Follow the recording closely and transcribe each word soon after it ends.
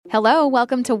Hello,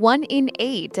 welcome to 1 in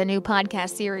 8, a new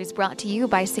podcast series brought to you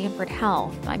by Sanford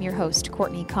Health. I'm your host,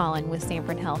 Courtney Collin with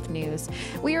Sanford Health News.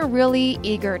 We are really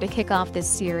eager to kick off this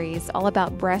series all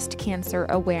about breast cancer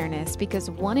awareness because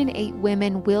 1 in 8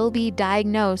 women will be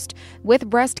diagnosed with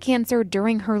breast cancer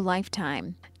during her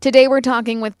lifetime. Today we're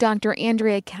talking with Dr.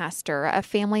 Andrea Castor, a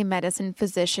family medicine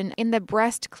physician in the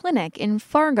breast clinic in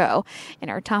Fargo, and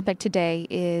our topic today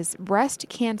is breast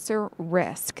cancer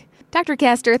risk. Dr.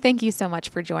 Castor, thank you so much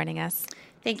for joining us.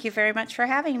 Thank you very much for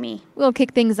having me. We'll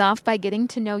kick things off by getting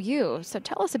to know you. So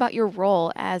tell us about your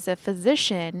role as a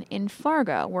physician in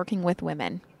Fargo working with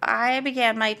women. I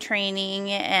began my training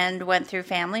and went through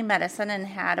family medicine and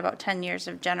had about 10 years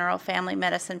of general family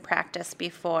medicine practice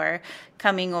before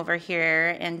coming over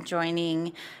here and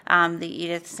joining the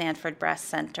Edith Sanford Breast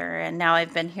Center. And now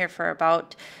I've been here for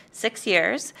about 6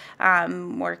 years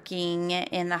working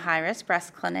in the high-risk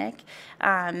breast clinic.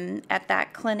 At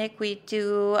that clinic, we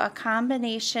do a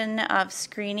combination of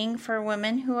screening for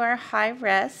women who are high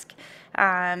risk.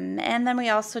 And then we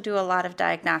also do a lot of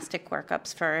diagnostic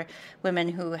workups for women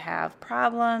who have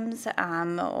problems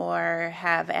or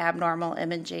have abnormal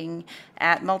imaging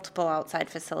at multiple outside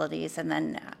facilities and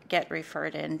then get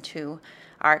referred into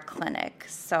our clinic.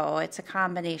 So it's a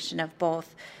combination of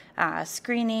both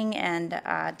screening and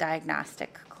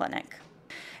diagnostic clinic.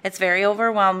 It's very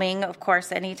overwhelming. Of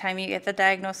course, anytime you get the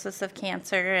diagnosis of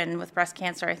cancer, and with breast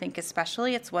cancer, I think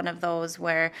especially, it's one of those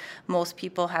where most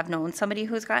people have known somebody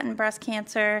who's gotten breast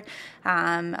cancer.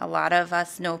 A lot of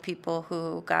us know people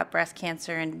who got breast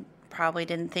cancer and probably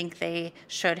didn't think they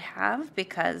should have,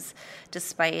 because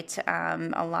despite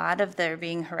a lot of there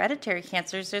being hereditary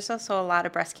cancers, there's also a lot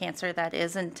of breast cancer that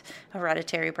isn't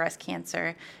hereditary breast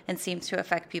cancer and seems to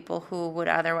affect people who would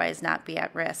otherwise not be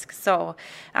at risk. So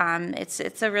it's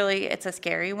a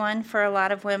scary one for a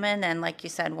lot of women, and like you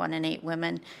said, 1 in 8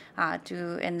 women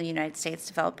do in the United States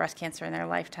develop breast cancer in their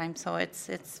lifetime. So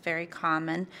it's very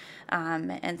common,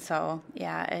 and so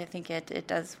yeah, I think it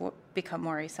does become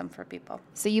worrisome for people.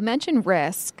 So you mentioned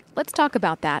risk. Let's talk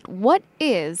about that. What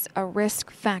is a risk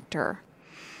factor?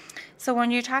 So when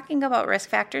you're talking about risk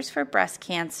factors for breast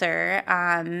cancer,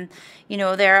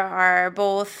 there are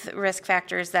both risk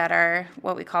factors that are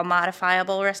what we call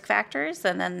modifiable risk factors,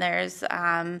 and then there's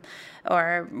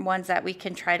or ones that we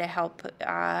can try to help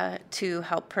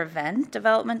prevent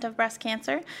development of breast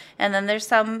cancer, and then there's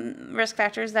some risk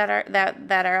factors that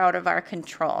are out of our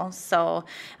control. So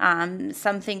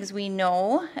some things we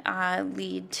know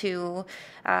lead to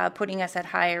putting us at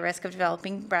higher risk of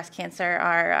developing breast cancer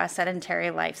are a sedentary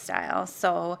lifestyle.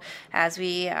 So as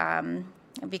we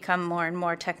become more and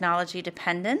more technology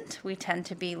dependent, we tend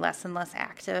to be less and less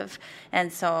active,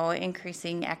 and so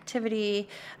increasing activity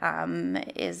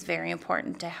is very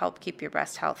important to help keep your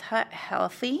breast health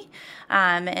healthy,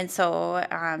 and so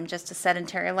just a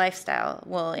sedentary lifestyle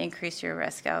will increase your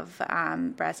risk of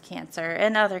breast cancer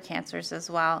and other cancers as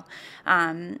well.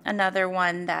 Another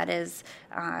one that is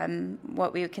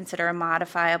what we would consider a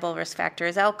modifiable risk factor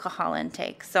is alcohol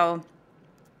intake. So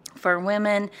for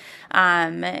women,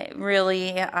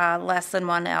 really less than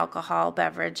 1 alcohol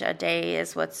beverage a day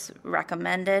is what's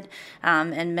recommended,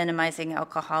 and minimizing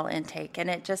alcohol intake. And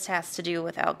it just has to do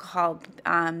with alcohol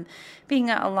being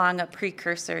along a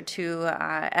precursor to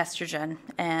estrogen.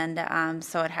 And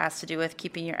so it has to do with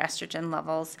keeping your estrogen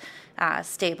levels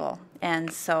stable.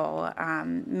 And so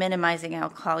minimizing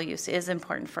alcohol use is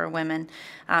important for women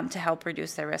to help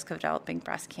reduce their risk of developing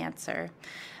breast cancer.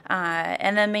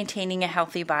 And then maintaining a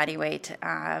healthy body weight,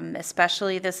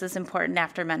 especially this is important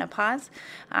after menopause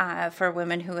for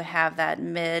women who have that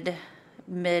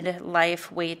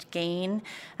midlife weight gain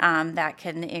that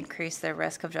can increase their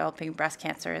risk of developing breast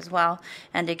cancer as well.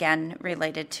 And again,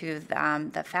 related to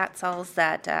the fat cells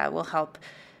that will help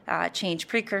change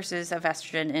precursors of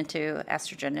estrogen into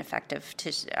estrogen-effective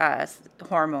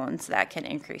hormones that can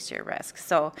increase your risk.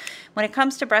 So when it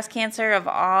comes to breast cancer, of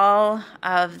all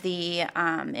of the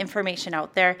information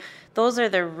out there, those are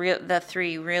the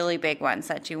 3 really big ones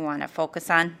that you want to focus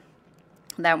on,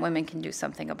 that women can do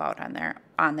something about on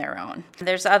their own.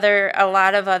 There's a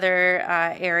lot of other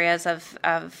areas of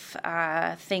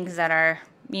things that are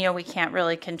we can't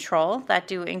really control that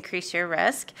do increase your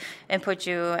risk and put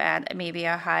you at maybe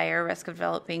a higher risk of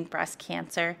developing breast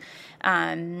cancer.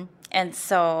 And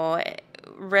so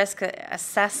risk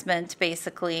assessment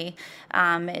basically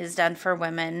is done for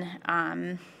women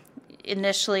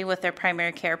initially with their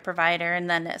primary care provider, and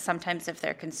then sometimes if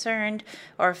they're concerned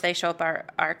or if they show up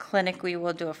our clinic, we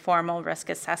will do a formal risk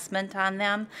assessment on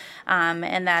them,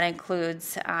 and that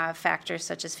includes factors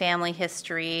such as family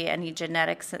history, any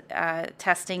genetics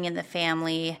testing in the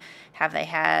family, have they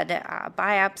had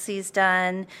biopsies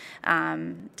done?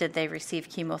 Did they receive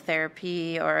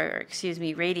chemotherapy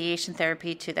radiation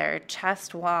therapy to their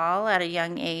chest wall at a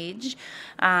young age?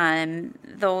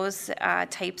 Those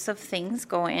types of things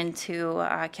go into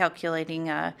calculating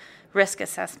a risk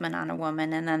assessment on a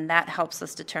woman, and then that helps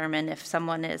us determine if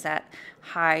someone is at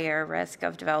higher risk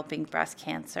of developing breast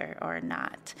cancer or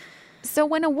not. So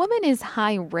when a woman is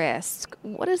high risk,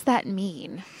 what does that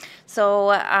mean?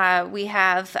 So we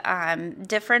have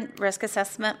different risk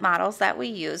assessment models that we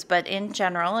use, but in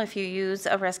general, if you use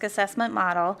a risk assessment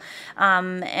model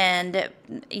and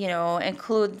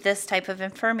include this type of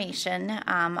information,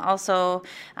 also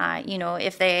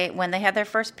when they had their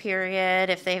first period,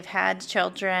 if they've had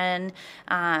children,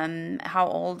 how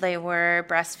old they were,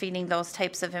 breastfeeding, those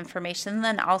types of information,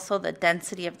 then also the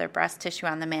density of their breast tissue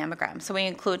on the mammogram. So we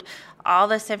include all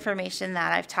this information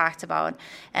that I've talked about,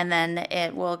 and then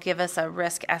it will give us a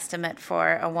risk estimate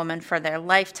for a woman for their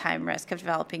lifetime risk of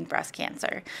developing breast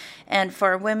cancer. And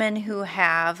for women who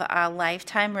have a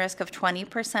lifetime risk of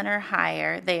 20% or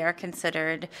higher, they are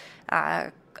considered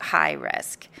high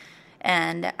risk.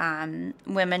 And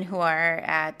women who are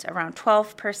at around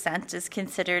 12% is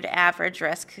considered average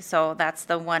risk. So that's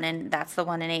the 1 in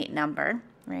 8 number,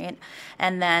 right?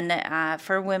 And then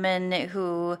for women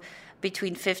who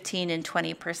between 15 and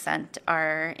 20%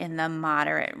 are in the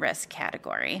moderate risk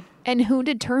category. And who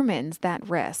determines that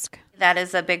risk? That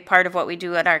is a big part of what we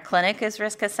do at our clinic is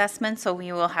risk assessment. So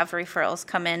we will have referrals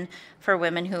come in for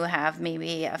women who have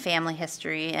maybe a family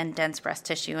history and dense breast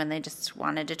tissue, and they just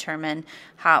want to determine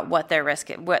what their risk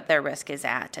is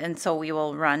at. And so we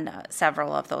will run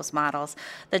several of those models.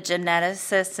 The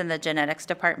geneticists in the genetics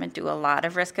department do a lot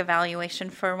of risk evaluation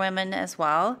for women as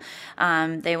well.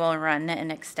 They will run an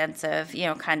extensive,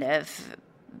 kind of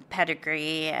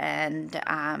pedigree, and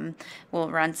we'll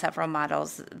run several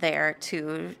models there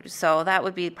too. So that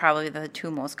would be probably the two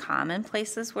most common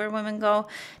places where women go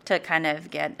to kind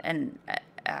of get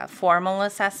formal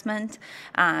assessment.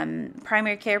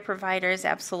 Primary care providers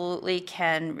absolutely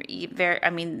can,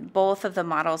 both of the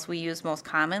models we use most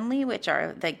commonly, which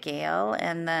are the GALE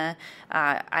and the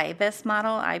IBIS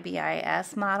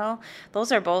model,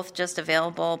 those are both just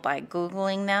available by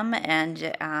Googling them,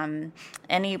 and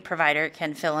any provider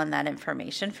can fill in that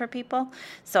information for people.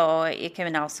 So it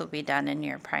can also be done in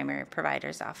your primary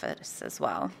provider's office as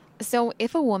well. So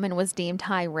if a woman was deemed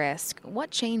high risk, what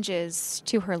changes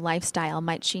to her lifestyle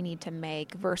might she need to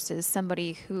make versus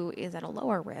somebody who is at a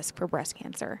lower risk for breast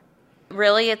cancer?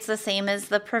 Really, it's the same as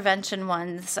the prevention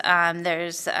ones.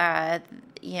 There's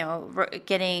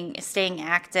staying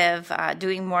active,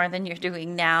 doing more than you're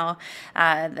doing now,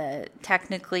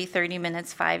 technically 30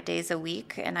 minutes, 5 days a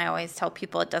week. And I always tell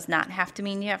people it does not have to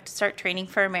mean you have to start training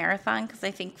for a marathon, because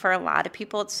I think for a lot of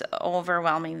people it's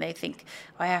overwhelming. They think,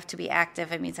 I have to be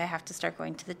active. It means I have to start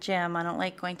going to the gym. I don't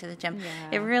like going to the gym.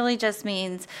 Yeah. It really just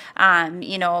means,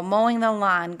 mowing the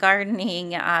lawn,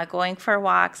 gardening, going for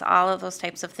walks, all of those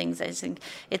types of things. I think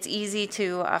it's easy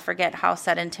to forget how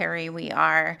sedentary we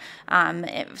are.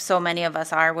 So many of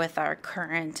us are with our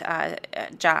current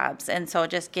jobs. And so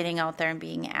just getting out there and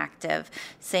being active.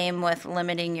 Same with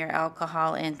limiting your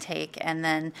alcohol intake, and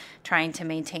then trying to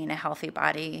maintain a healthy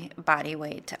body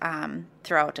weight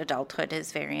throughout adulthood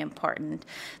is very important.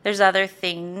 There's other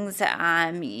things,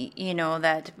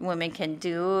 that women can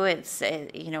do. It's,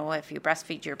 if you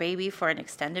breastfeed your baby for an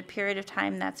extended period of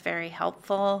time, that's very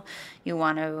helpful. You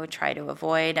want to try to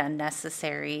avoid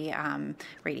unnecessary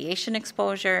radiation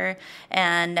exposure,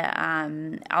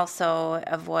 and also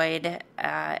avoid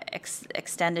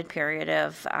extended period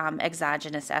of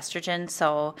exogenous estrogen.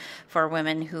 So for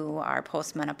women who are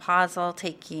postmenopausal,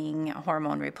 taking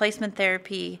hormone replacement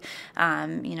therapy,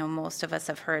 most of us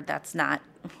have heard that's not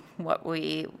what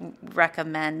we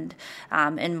recommend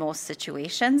in most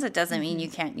situations. It doesn't mean you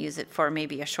can't use it for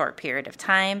maybe a short period of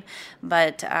time,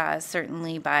 but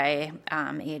certainly by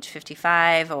age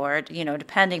 55, or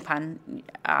depending upon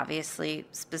obviously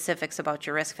specifics about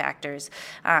your risk factors,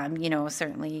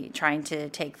 certainly trying to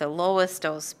take the lowest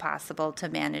dose possible to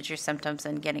manage your symptoms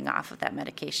and getting off of that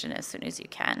medication as soon as you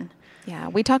can. Yeah,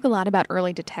 we talk a lot about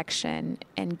early detection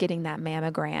and getting that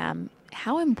mammogram.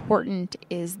 How important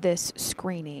is this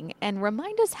screening? And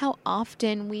remind us how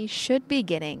often we should be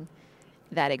getting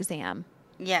that exam.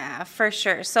 Yeah, for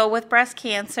sure. So with breast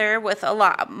cancer, with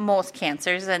most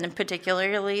cancers, and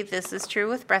particularly this is true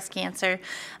with breast cancer,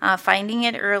 finding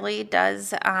it early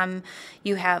does,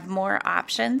 you have more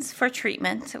options for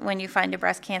treatment when you find a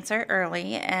breast cancer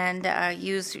early, and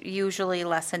usually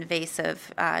less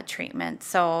invasive treatment.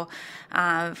 So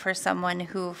for someone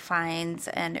who finds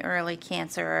an early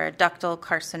cancer or a ductal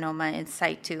carcinoma in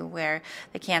situ, where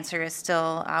the cancer is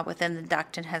still within the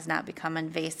duct and has not become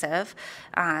invasive,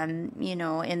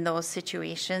 in those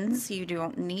situations, you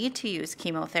don't need to use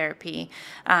chemotherapy.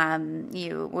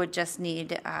 You would just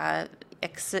need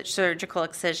surgical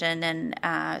excision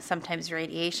and sometimes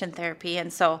radiation therapy.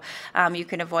 And so you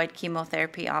can avoid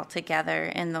chemotherapy altogether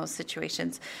in those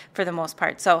situations for the most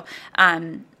part. So,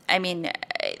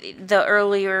 the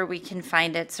earlier we can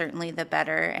find it, certainly the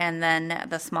better. And then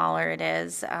the smaller it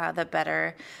is, the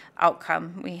better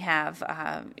outcome we have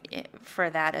for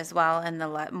that as well, and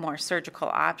the more surgical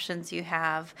options you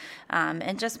have,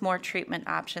 and just more treatment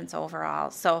options overall.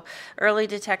 So early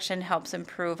detection helps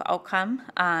improve outcome.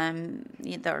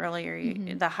 The earlier,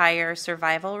 the higher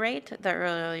survival rate, the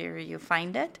earlier you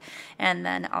find it, and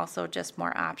then also just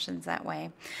more options that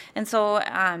way. And so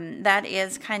that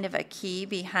is kind of a key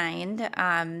behind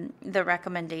the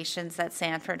recommendations that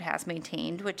Sanford has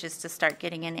maintained, which is to start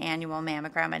getting an annual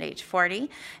mammogram at age 40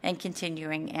 and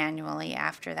continuing annually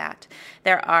after that.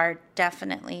 There are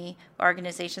definitely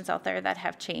organizations out there that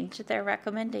have changed their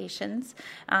recommendations,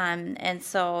 and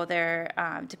so they're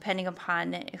depending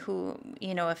upon who,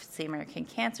 if it's the American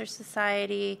Cancer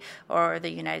Society or the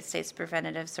United States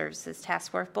Preventive Services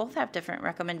Task Force, both have different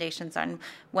recommendations on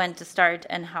when to start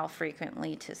and how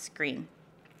frequently to screen.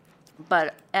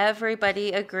 But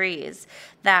everybody agrees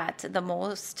that you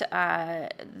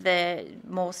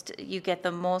get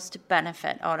the most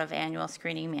benefit out of annual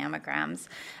screening mammograms,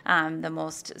 the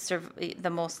most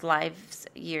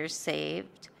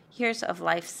years of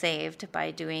life saved by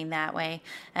doing that way,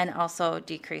 and also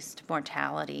decreased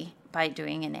mortality by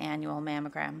doing an annual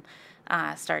mammogram.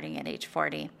 Starting at age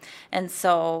 40. And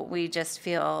so we just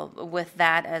feel with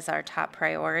that as our top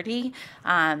priority,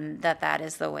 that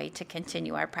is the way to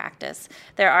continue our practice.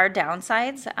 There are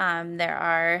downsides. There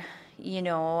are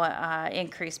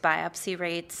increased biopsy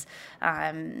rates,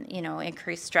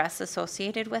 increased stress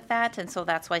associated with that. And so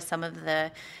that's why some of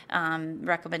the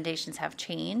recommendations have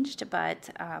changed. But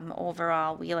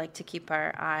overall, we like to keep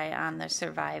our eye on the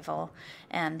survival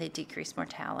and the decreased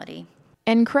mortality.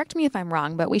 And correct me if I'm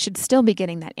wrong, but we should still be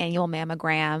getting that annual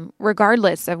mammogram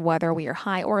regardless of whether we are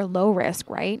high or low risk,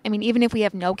 right? I mean, even if we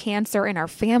have no cancer in our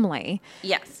family.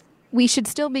 Yes. We should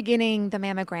still be getting the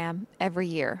mammogram every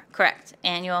year. Correct.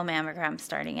 Annual mammogram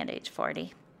starting at age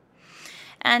 40.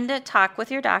 And talk with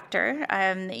your doctor.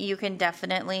 You can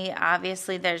definitely,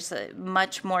 obviously, there's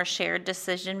much more shared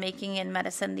decision making in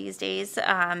medicine these days,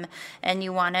 and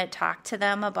you want to talk to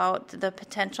them about the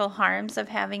potential harms of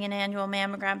having an annual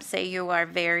mammogram. Say you are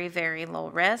very, very low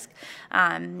risk,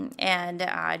 and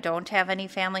don't have any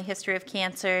family history of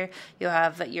cancer. You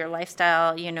have your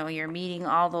lifestyle. You're meeting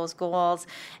all those goals,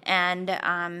 and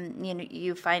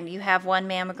you find you have one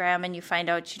mammogram, and you find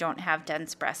out you don't have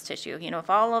dense breast tissue. If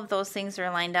all of those things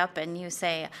are lined up and you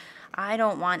say, I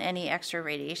don't want any extra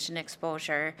radiation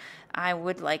exposure, I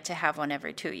would like to have one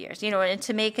every 2 years. And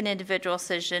to make an individual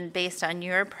decision based on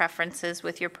your preferences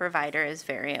with your provider is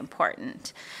very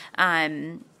important.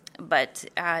 But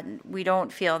we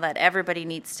don't feel that everybody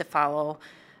needs to follow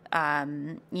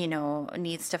the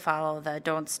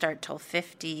don't start till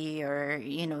 50 or,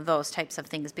 those types of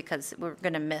things, because we're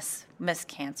going to miss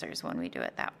cancers when we do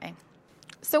it that way.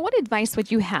 So what advice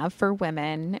would you have for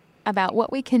women about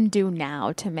what we can do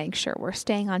now to make sure we're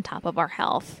staying on top of our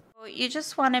health? You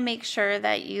just want to make sure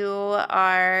that you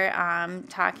are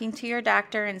talking to your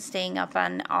doctor and staying up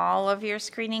on all of your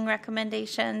screening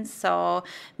recommendations. So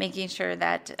making sure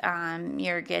that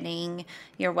you're getting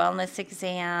your wellness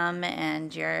exam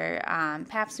and your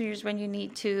pap smears when you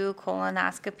need to,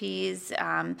 colonoscopies,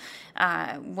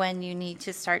 when you need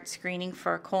to start screening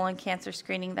for colon cancer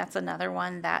screening. That's another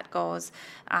one that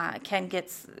can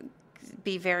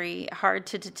be very hard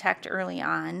to detect early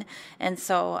on. And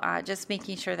so just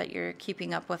making sure that you're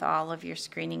keeping up with all of your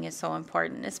screening is so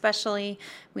important. Especially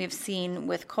we've seen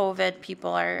with COVID,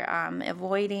 people are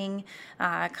avoiding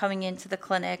coming into the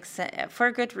clinics for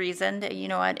a good reason.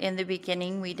 In the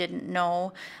beginning, we didn't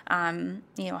know,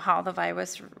 how the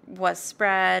virus was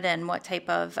spread and what type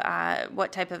of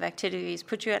activities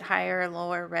put you at higher or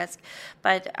lower risk.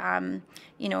 But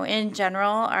in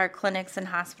general, our clinics and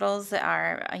hospitals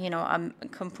are,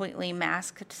 completely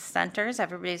masked centers.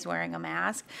 Everybody's wearing a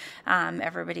mask.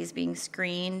 Everybody's being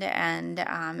screened, and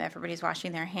everybody's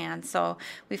washing their hands. So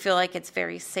we feel like it's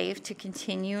very safe to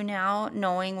continue now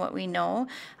knowing what we know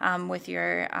with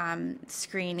your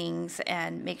screenings,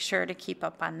 and make sure to keep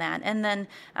up on that. And then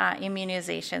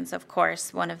immunizations, of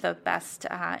course, one of the best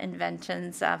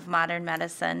inventions of modern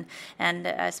medicine, and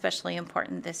especially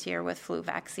important this year with flu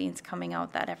vaccines coming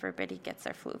out, that everybody gets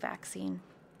their flu vaccine.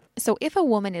 So if a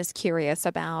woman is curious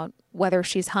about whether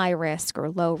she's high risk or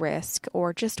low risk,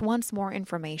 or just wants more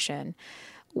information,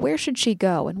 where should she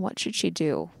go and what should she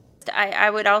do? I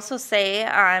would also say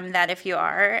that if you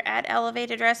are at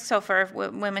elevated risk, so for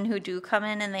women who do come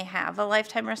in and they have a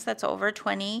lifetime risk that's over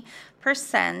 20%,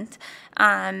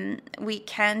 we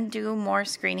can do more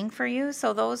screening for you.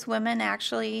 So those women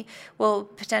actually will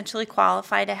potentially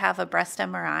qualify to have a breast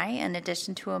MRI in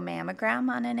addition to a mammogram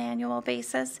on an annual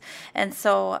basis. And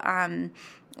so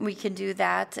we can do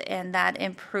that, and that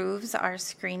improves our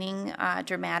screening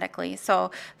dramatically.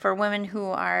 So for women who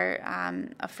are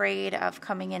afraid of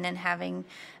coming in and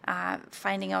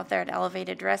finding out they're at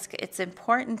elevated risk, it's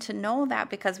important to know that,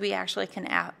 because we actually can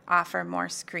offer more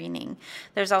screening.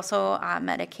 There's also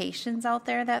medications out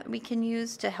there that we can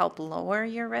use to help lower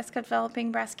your risk of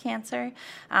developing breast cancer.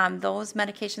 Those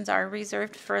medications are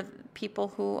reserved for people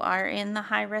who are in the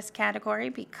high risk category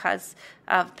because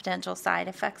of potential side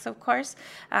effects, of course.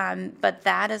 But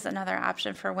that is another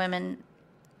option for women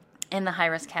in the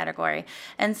high-risk category.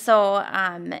 And so,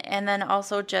 and then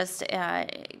also just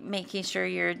making sure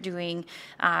you're doing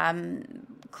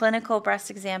clinical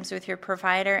breast exams with your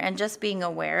provider, and just being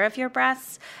aware of your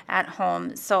breasts at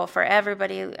home. So for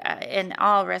everybody in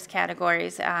all risk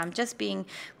categories,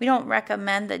 we don't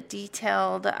recommend the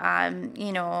detailed,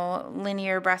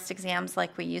 linear breast exams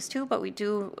like we used to, but we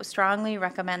do strongly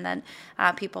recommend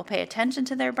that people pay attention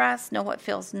to their breasts, know what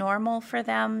feels normal for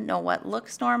them, know what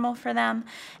looks normal for them,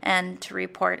 and to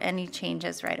report any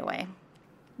changes right away.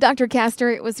 Dr.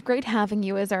 Castor, it was great having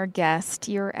you as our guest.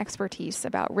 Your expertise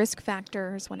about risk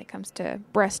factors when it comes to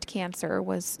breast cancer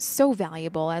was so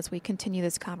valuable as we continue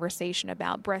this conversation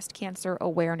about breast cancer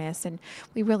awareness, and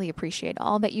we really appreciate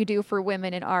all that you do for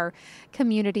women in our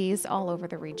communities all over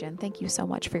the region. Thank you so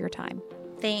much for your time.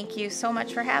 Thank you so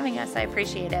much for having us. I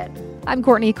appreciate it. I'm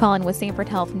Courtney Collin with Sanford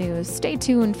Health News. Stay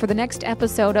tuned for the next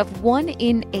episode of 1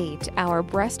 in 8, our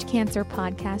breast cancer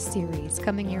podcast series,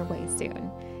 coming your way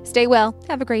soon. Stay well.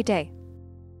 Have a great day.